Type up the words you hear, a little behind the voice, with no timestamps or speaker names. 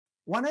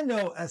Want to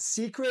know a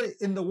secret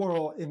in the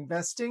world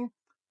investing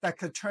that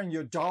could turn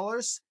your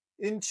dollars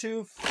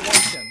into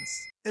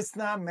fortunes? It's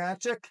not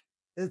magic,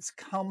 it's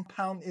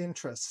compound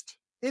interest.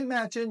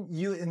 Imagine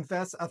you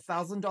invest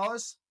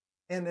 $1,000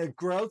 and it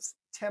grows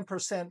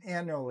 10%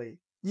 annually.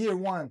 Year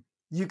one,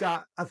 you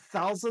got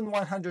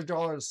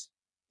 $1,100.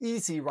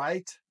 Easy,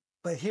 right?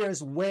 But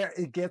here's where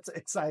it gets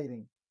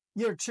exciting.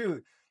 Year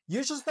two,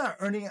 you're just not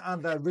earning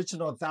on the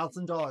original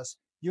 $1,000.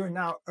 You're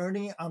now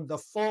earning on the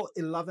full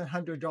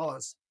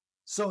 $1,100.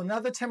 So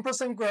another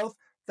 10% growth,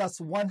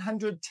 that's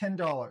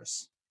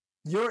 $110.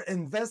 Your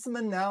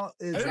investment now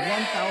is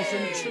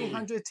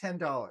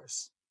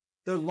 $1,210.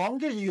 The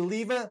longer you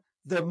leave it,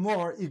 the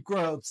more it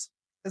grows.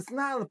 It's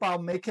not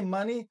about making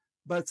money,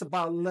 but it's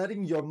about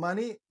letting your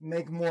money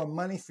make more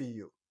money for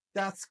you.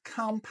 That's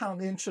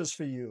compound interest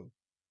for you.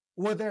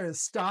 Whether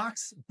it's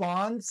stocks,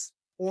 bonds,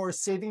 or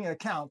saving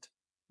account,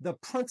 the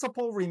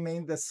principle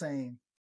remains the same.